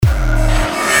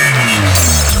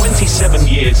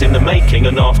years in the making,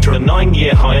 and after a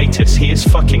 9-year hiatus he is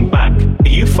fucking back. Are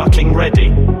you fucking ready?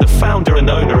 The founder and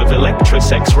owner of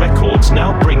Electrus X Records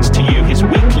now brings to you his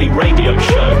weekly radio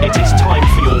show. It is time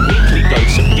for your weekly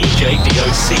dose of DJ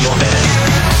DOC on air.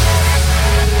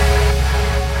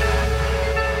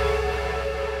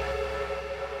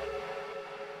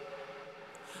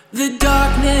 The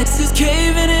darkness is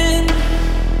caving in.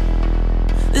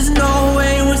 There's no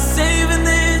way we're saving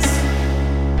this.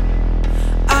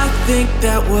 I think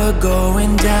that we're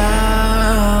going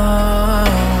down.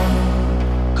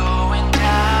 Going down.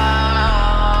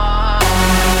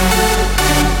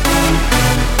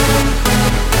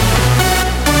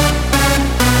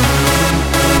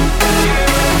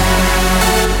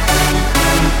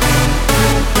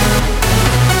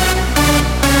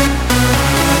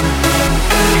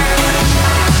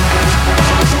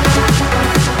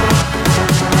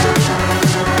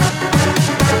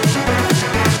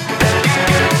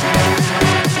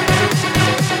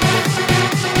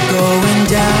 Going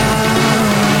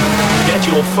down. Get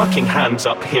your fucking hands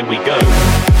up, here we go.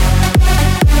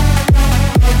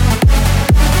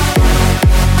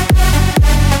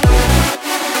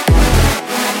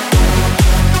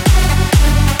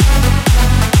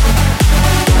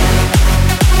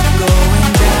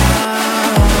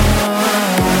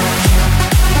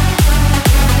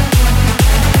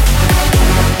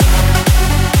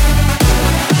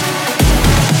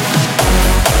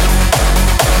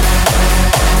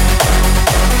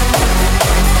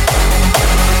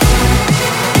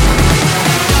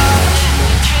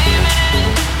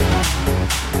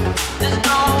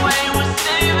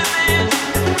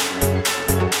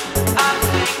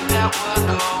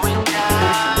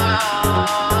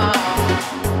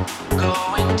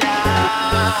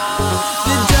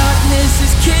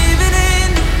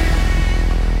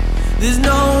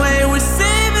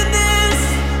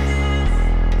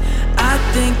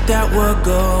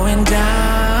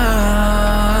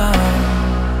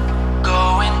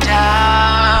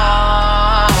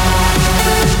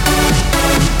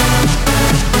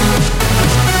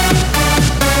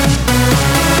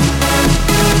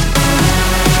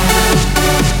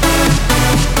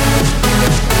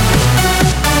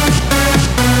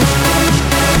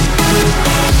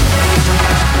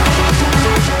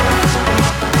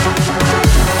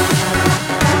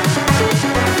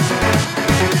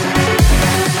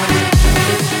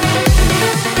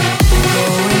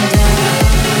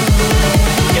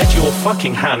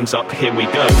 Fucking hands up, here we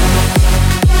go.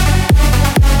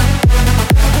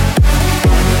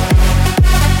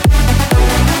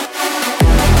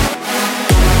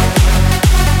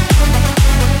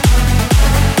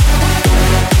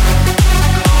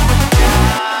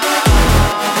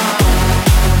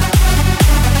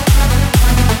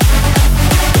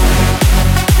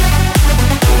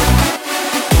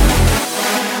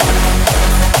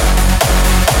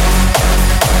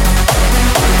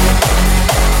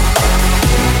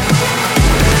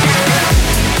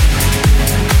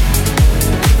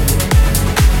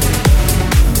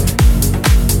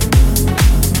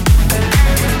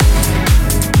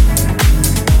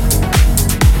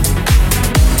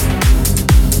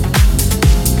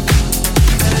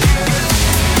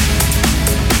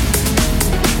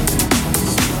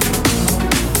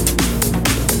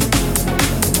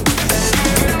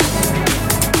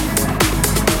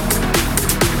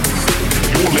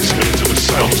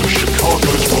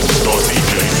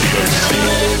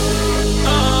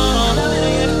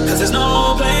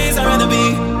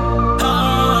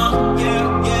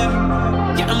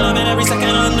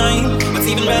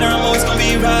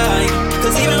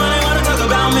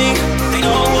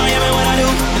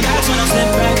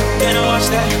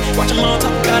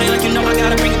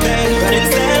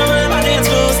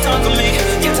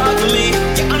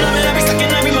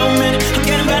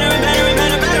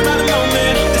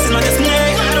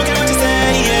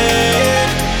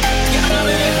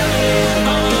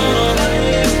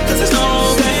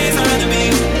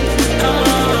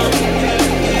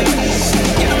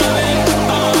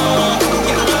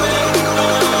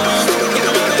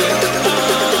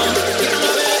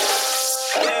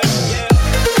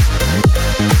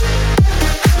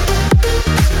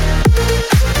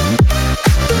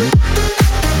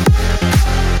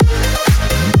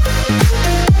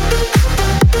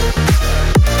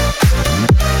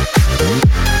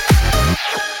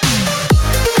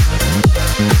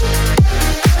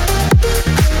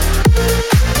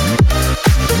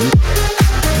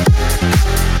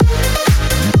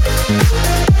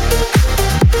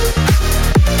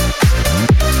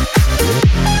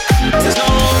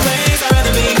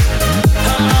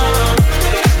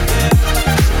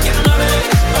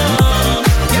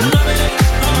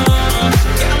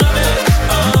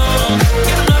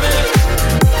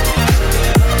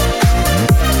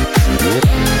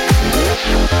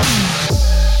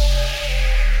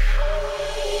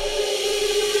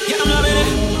 I'm loving it.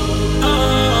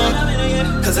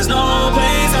 Cause there's no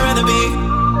place I'd rather be.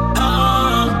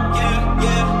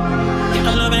 Yeah,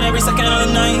 I'm loving every second of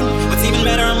the night. What's even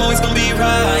better, I'm always gonna be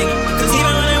right. Cause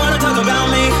even when they wanna talk about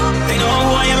me, they know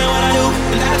who I am and what I do.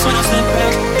 And that's when I slip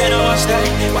back, then I watch that.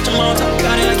 Watch them all talk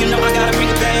about it like you know I gotta bring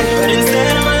it back. But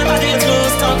instead I'm gonna let my dance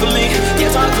moves talk for me.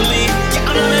 Yeah, talk for me. Yeah,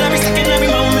 I'm loving every second,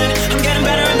 every moment. I'm getting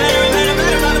better and better and better,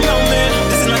 better by the moment.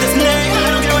 This is my destiny,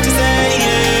 I don't care what you say.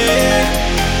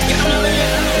 Yeah, I'm loving it.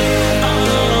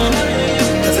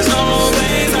 Cause there's no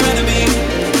place I'd rather be.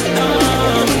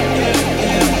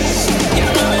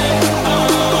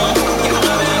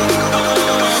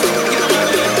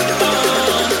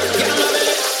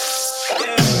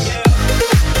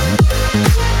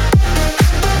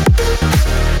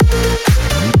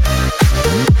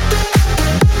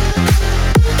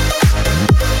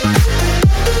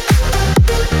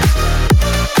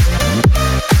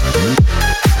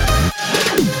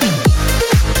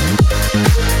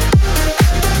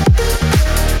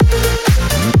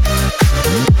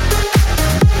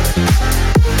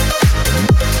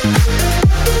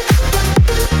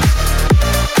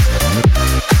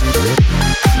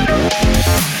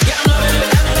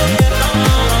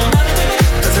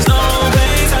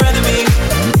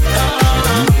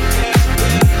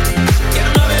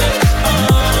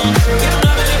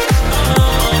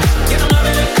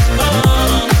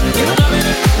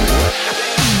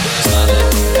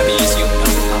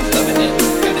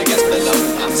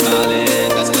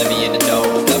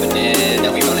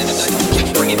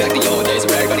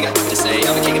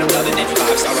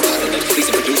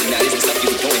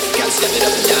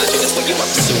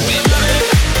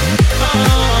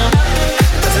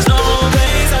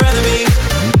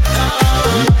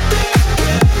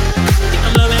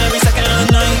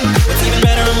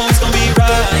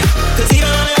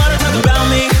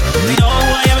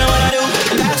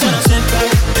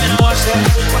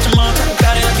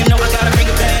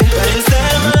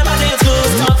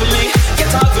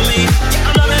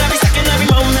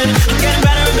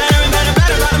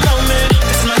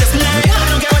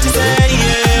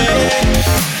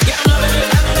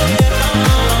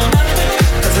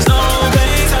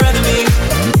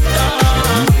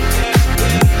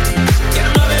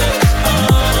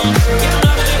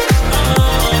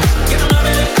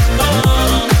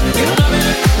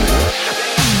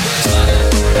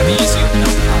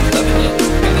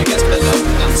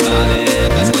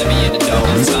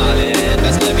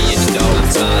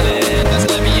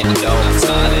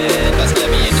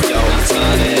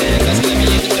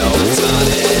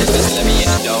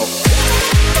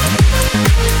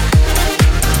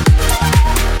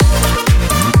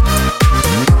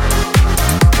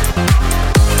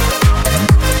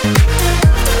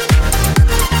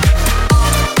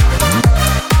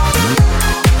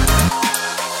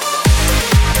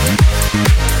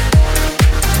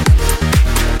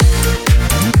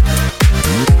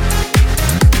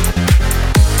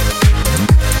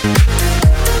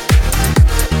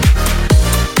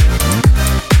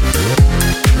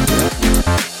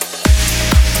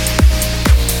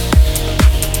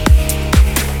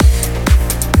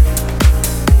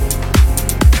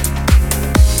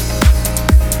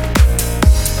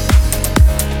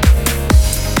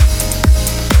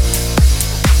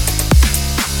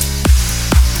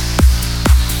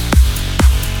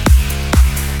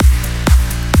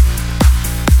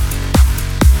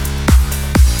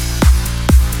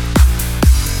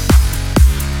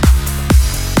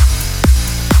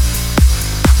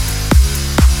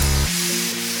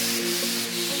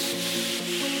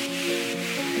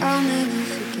 I'll never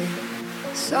forget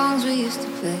the songs we used to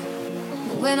play.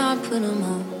 But when I put them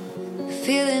on, the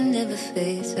feeling never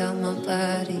fades out my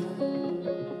body.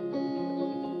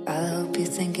 I hope you're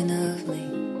thinking of me.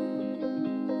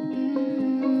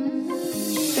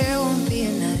 There won't be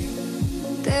a night,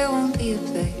 there won't be a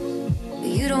place where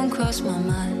you don't cross my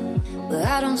mind, where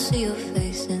I don't see your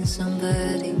face in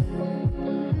somebody.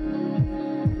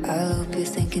 I hope you're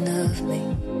thinking of me.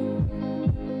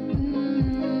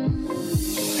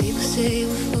 People say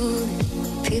we're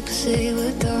foolish, people say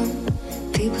we're dumb,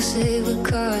 people say we're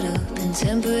caught up in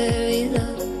temporary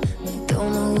love. We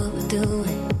don't know what we're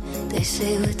doing, they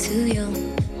say we're too young,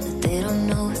 but they don't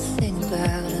know a thing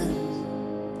about us.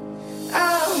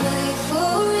 I'll wait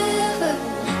forever,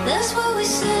 that's what we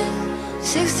said.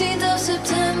 16th of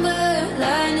September,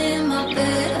 lying in my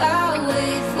bed. I'll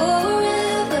wait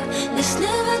forever, it's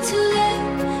never too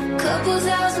late. Couple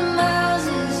thousand miles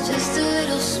is just a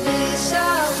little space.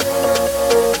 I'll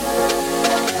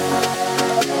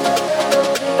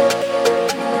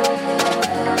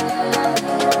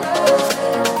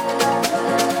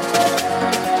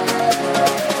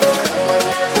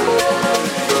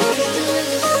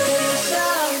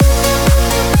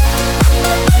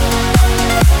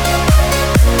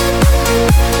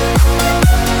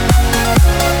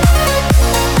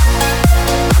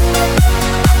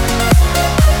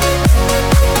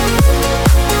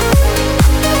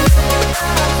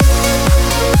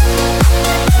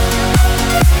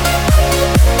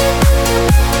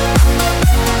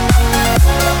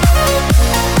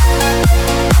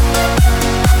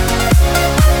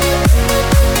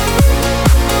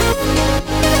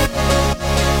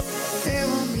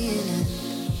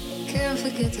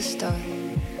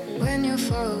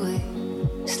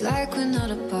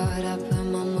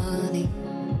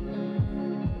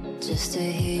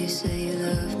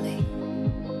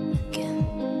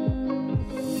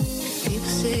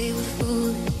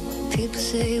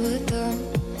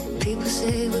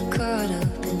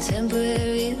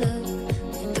temporary love.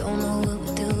 We don't know what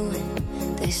we're doing.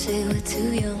 They say we're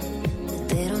too young, but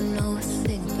they don't know a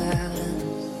thing about us.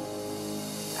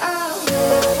 I'll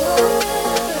wait forever,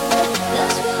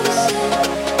 that's what we said.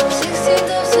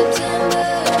 16th of September,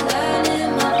 lying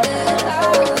in my bed.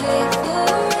 I'll wait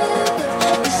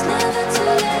forever, it's never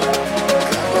too late.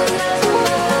 Couple thousand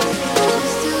miles,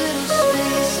 just a little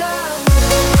space. I'll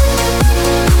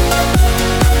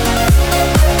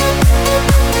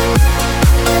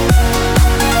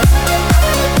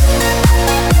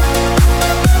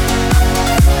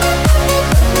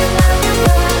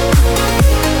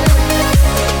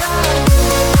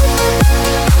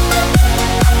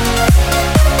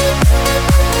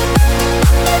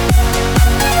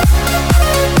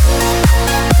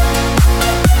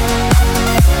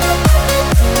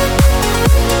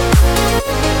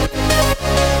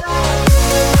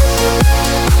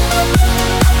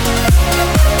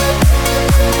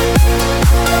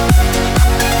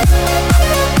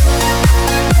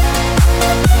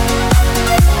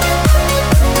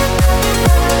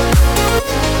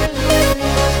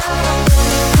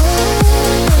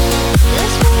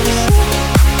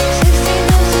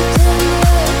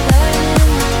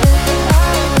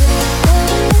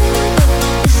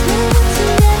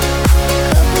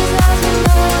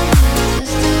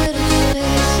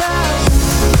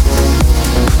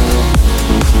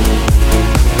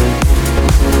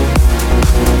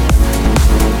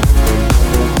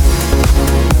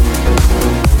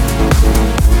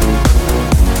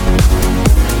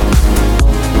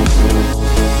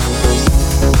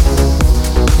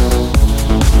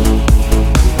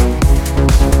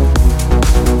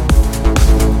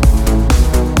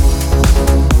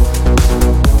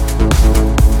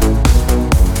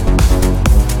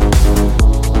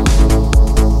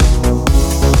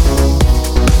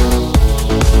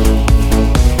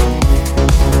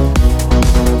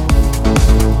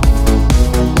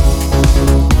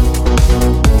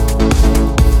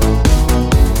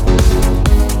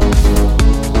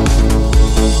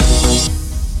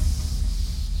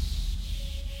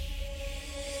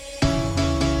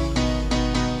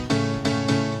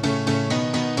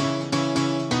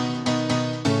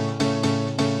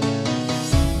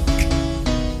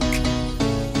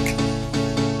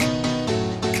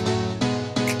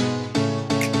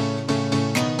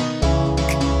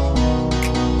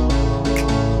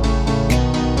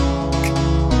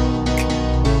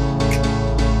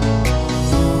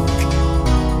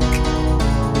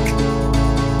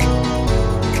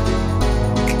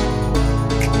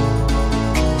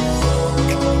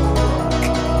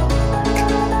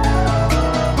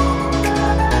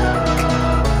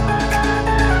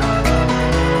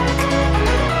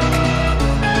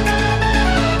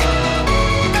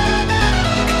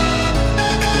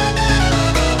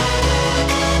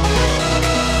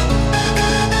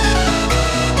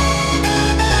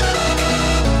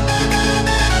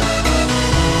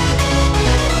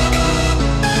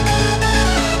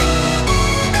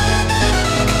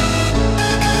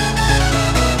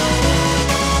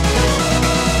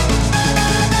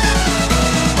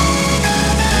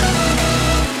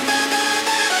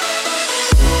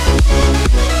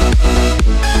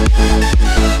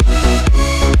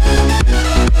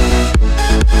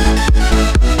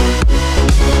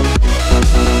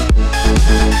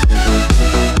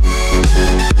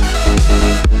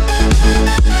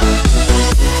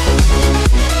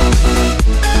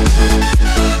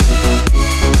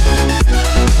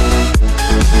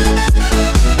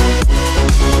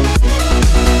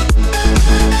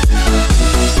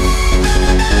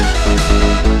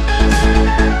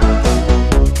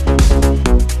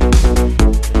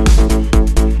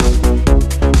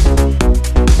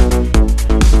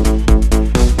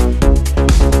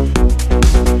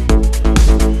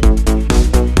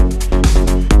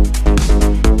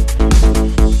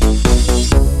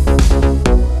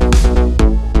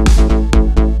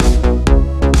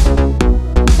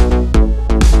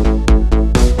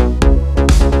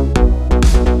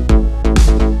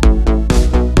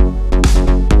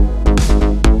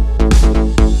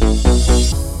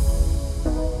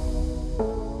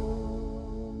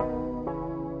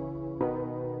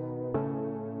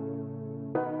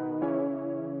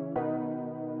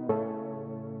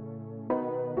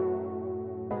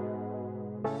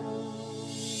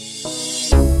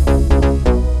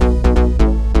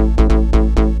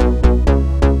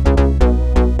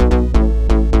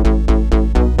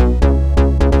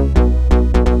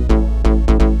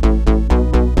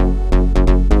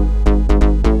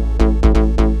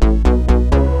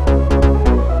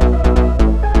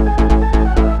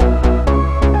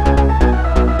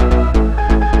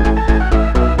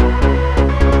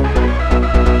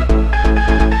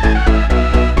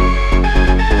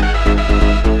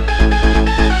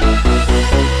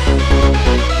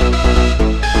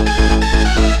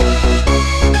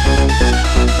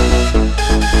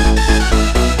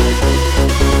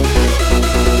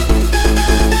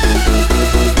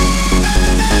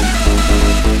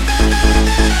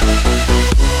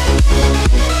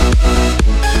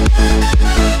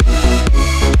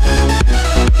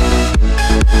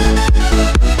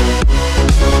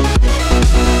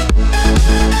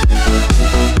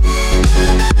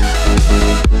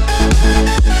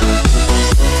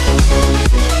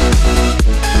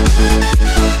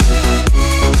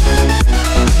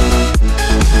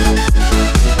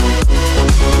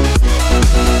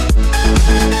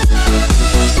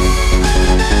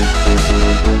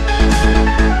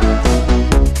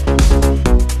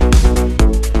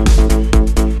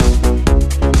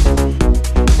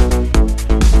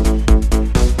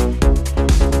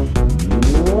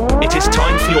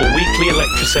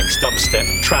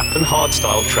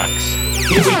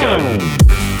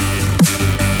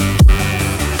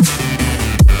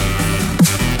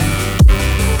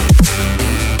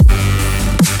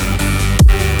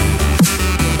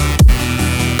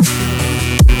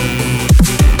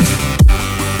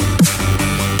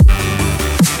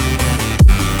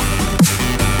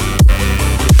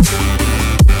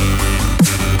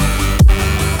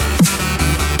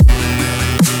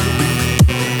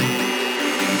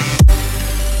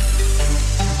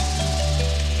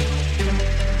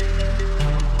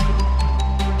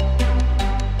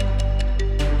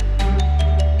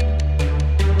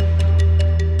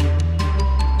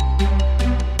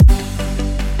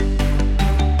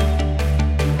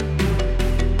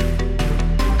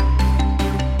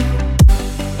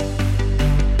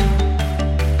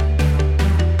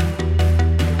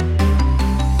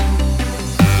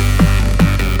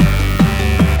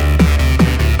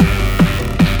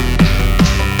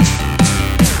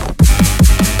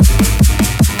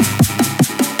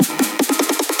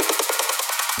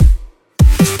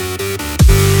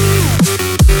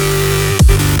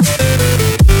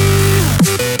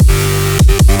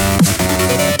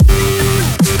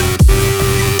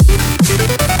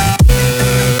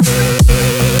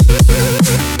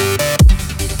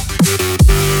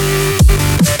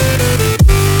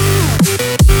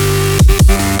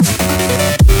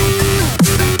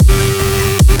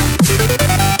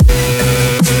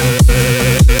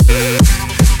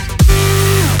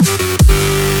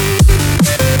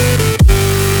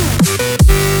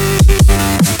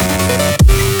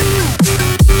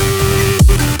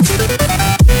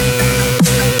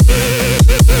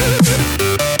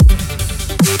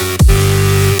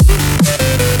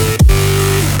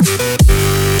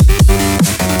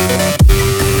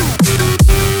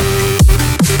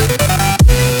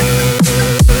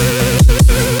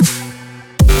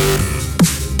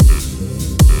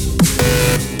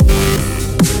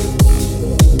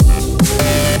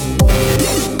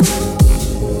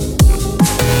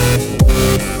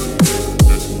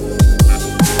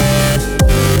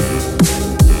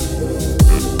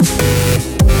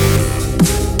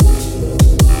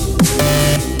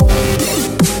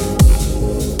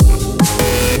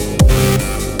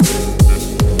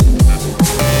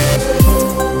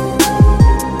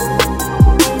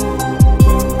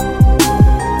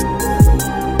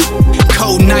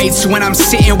nights when I'm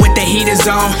sitting with the heaters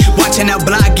on, watching the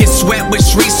block get swept with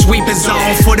street sweepers on.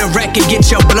 For the record, get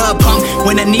your blood pumped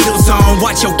when the needle's on.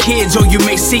 Watch your kids or you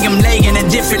may see them laying a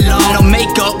different lawn. No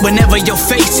makeup whenever your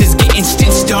face is getting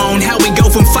stitched on. How we go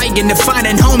from fighting to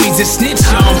finding homies to snitch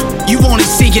on. You only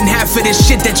seeing half of the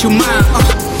shit that you mind.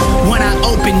 When I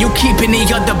open, you keeping the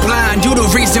other blind. You the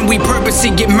reason we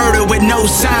purposely get murdered with no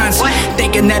signs.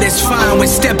 Thinking that it's fine when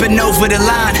stepping over the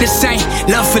line. This ain't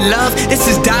love for love, this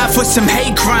is die for some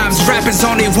hate crimes. Rappers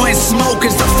only want smoke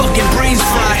cause the fucking brains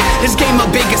fried. This game a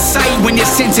bigger sight when your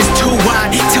sense is too wide.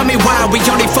 Tell me why we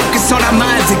only focus on our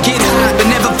minds to get high, but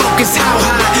never focus how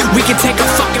high we can take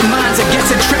our fucking minds against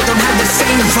a trip. Don't have the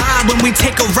same vibe when we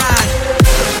take a ride.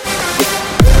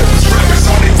 Rappers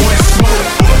only want smoke.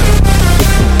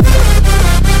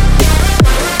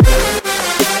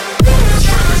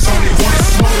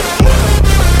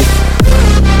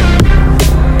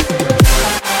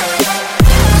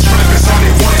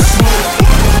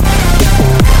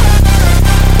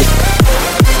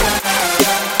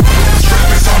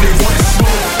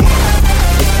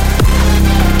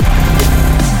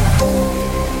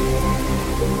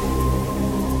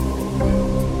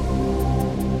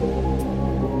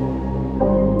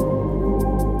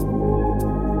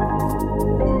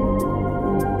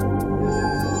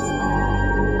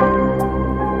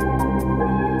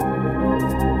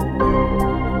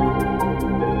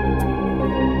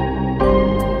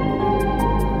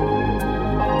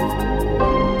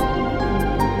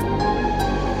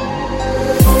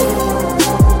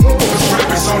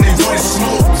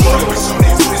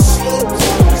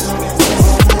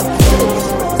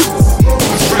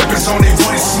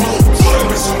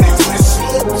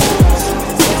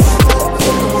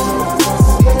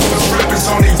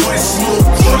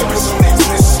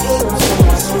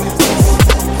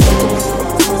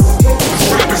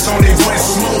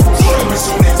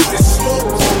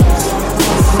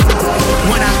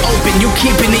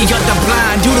 Keeping the other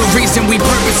blind. You the reason we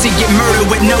purposely get murdered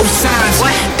with no signs.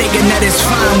 Thinking that it's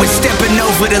fine when stepping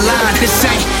over the line. This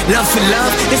ain't love for love,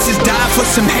 this is die for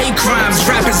some hate crimes.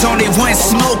 Rappers only want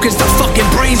smoke cause the fucking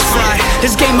brains fried.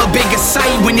 This game a bigger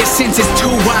sight when your sense is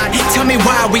too wide. Tell me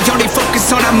why we only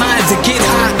focus on our minds to get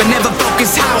high, but never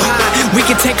focus how high we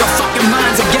can take our fucking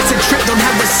minds against a trip. Don't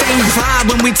have the same vibe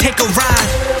when we take a ride.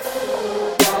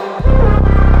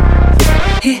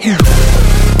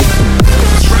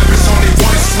 Rappers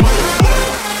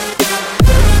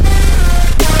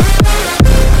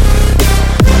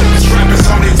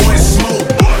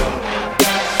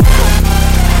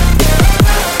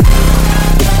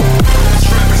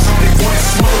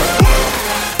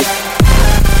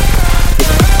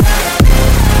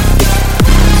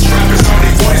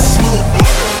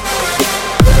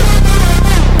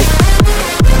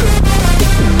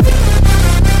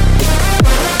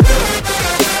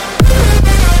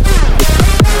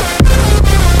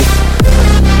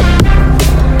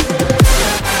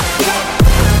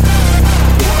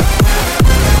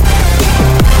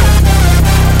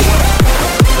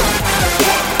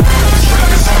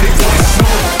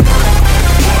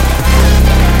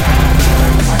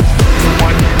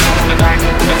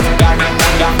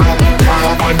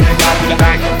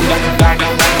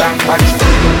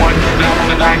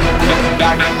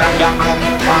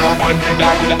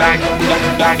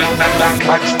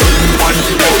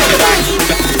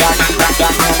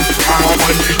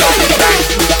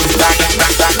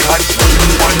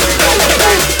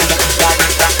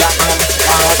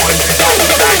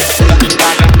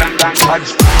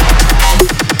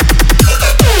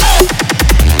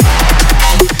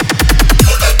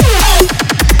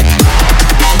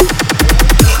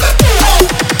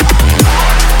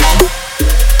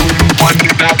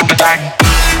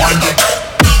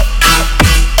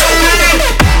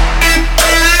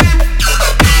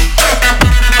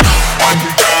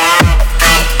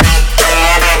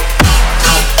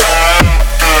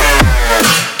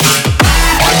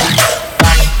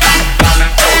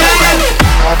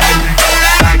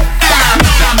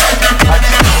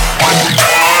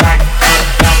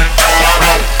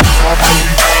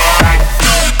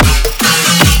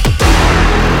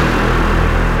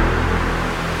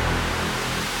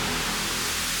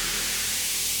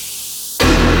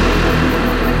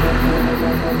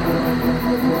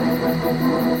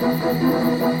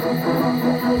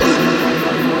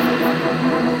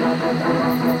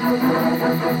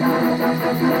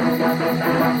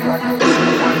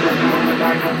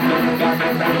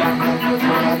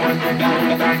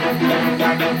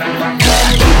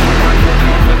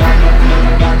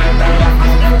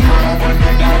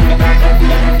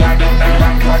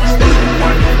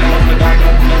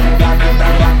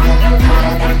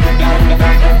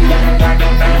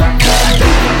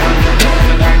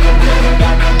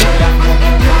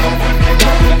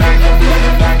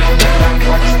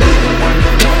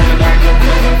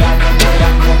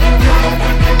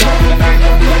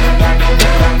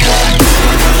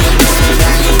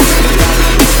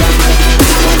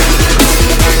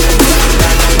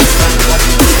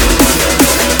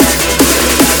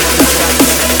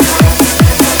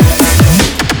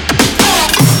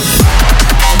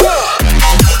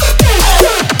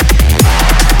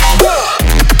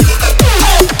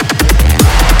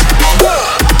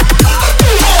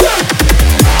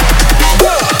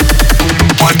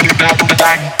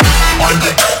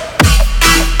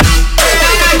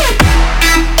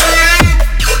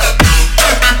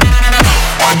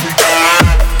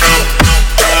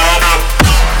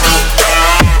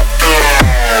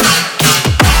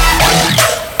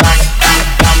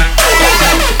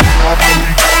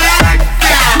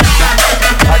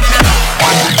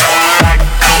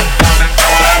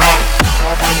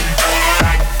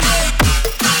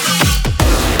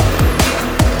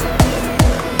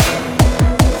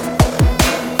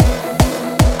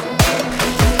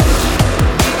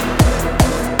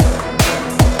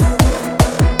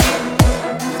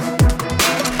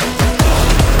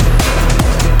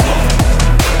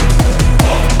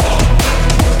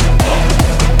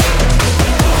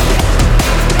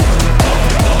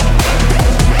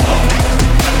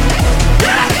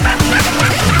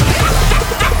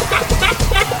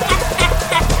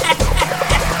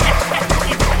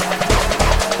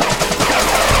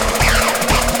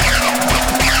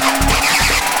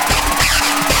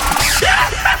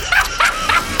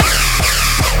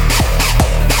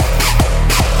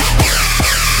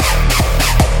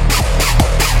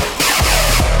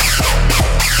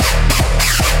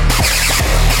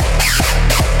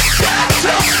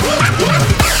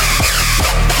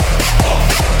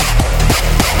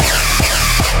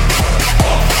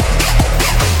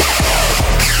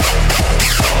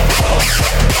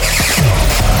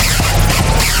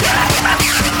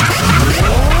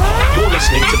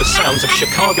sounds of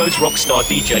Chicago's rockstar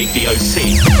DJ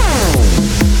DOC.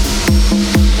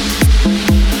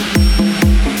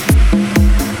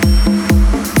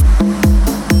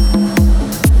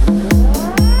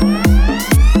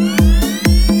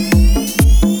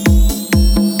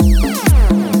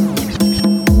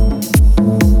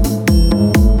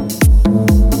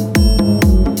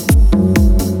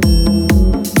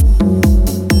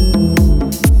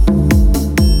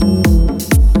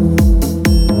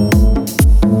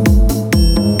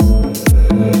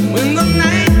 When the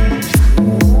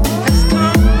night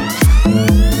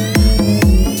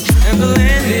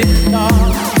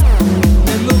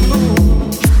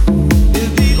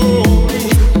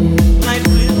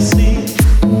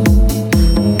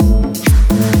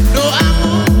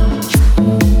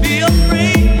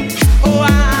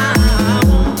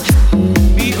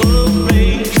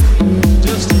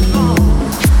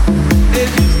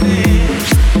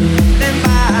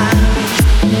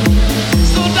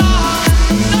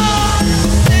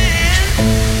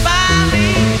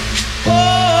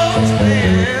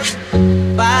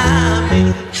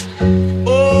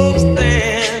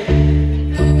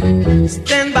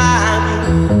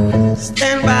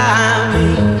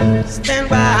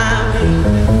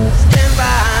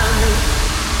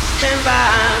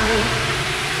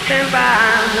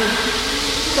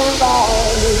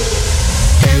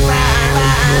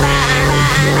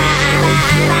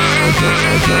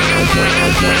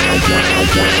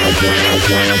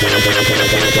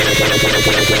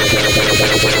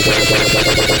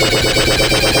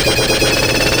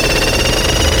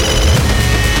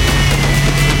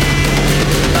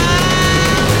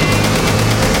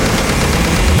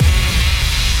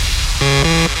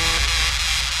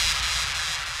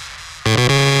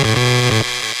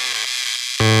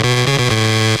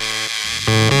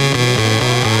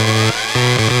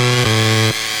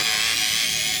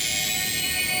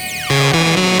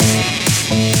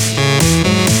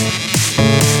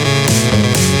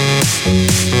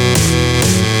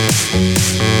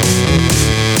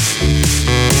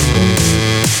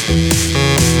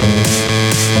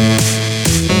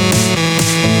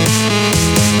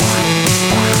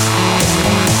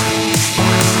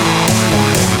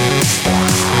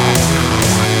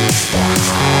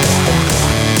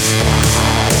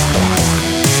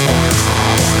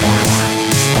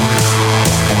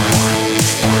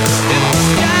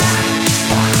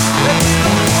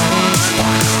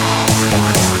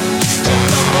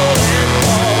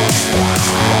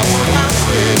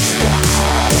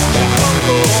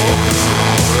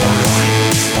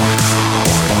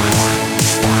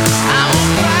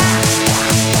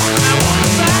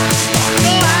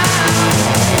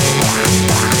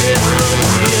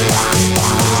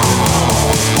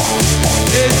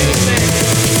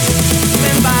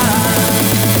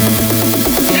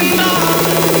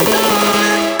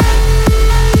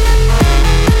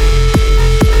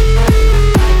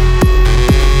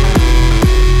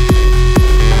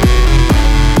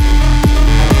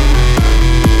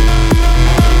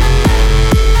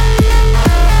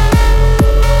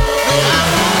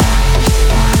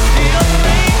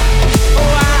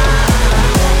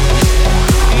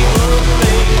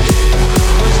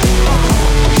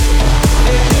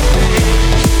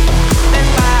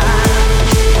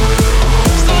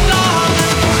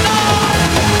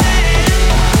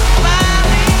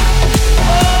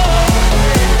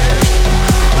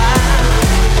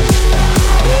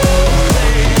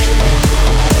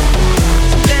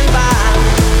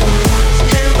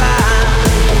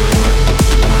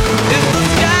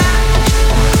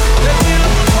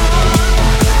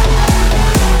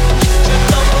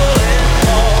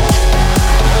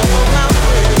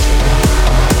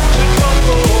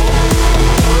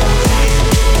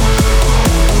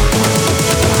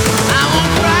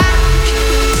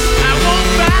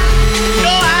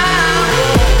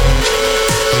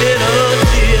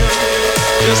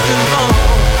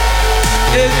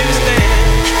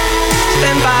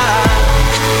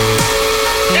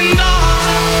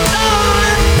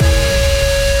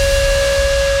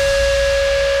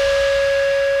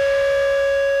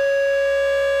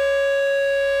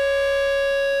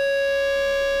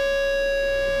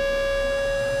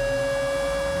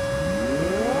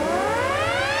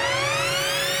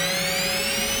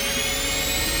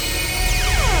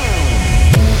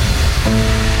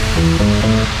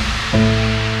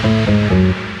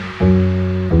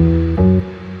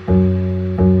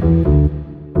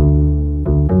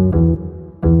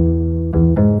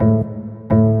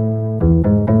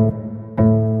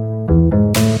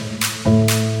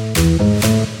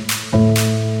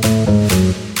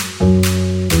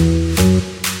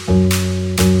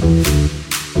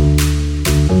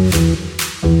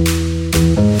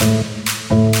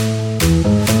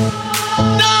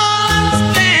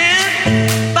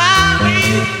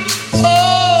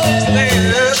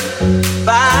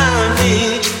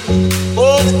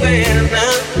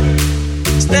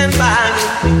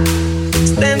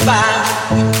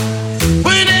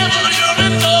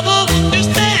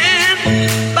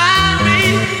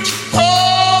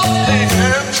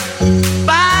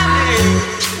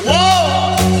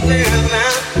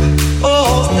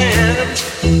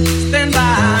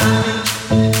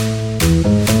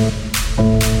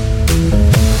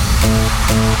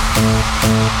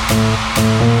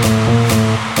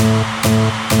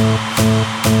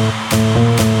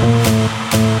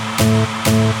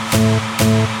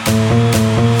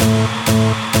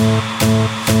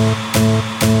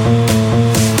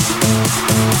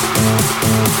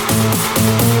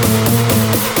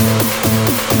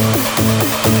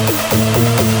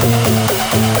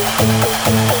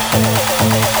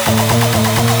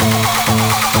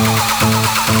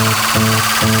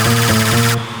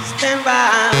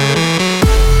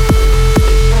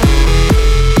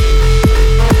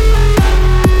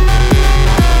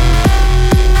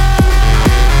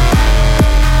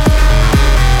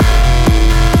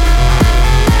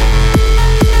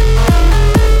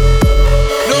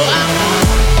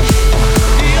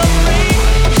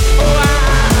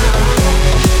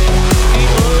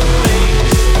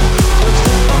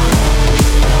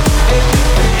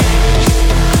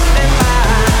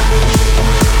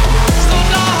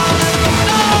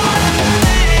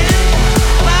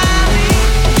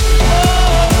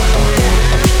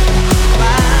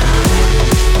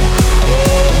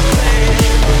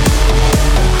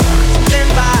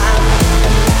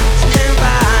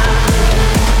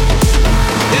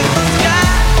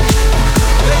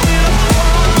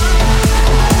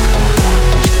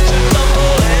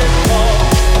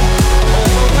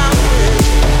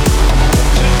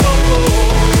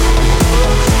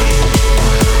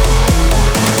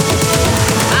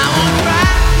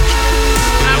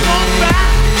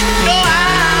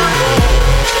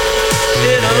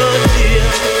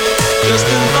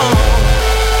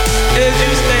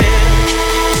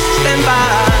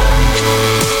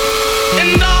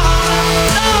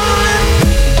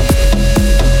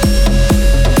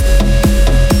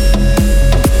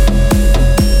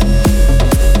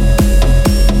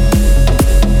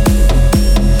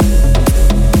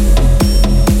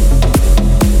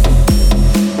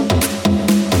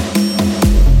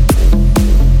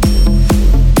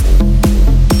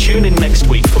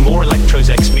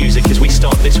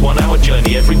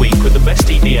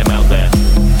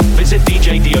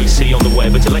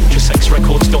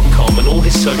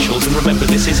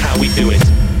is how we do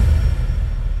it.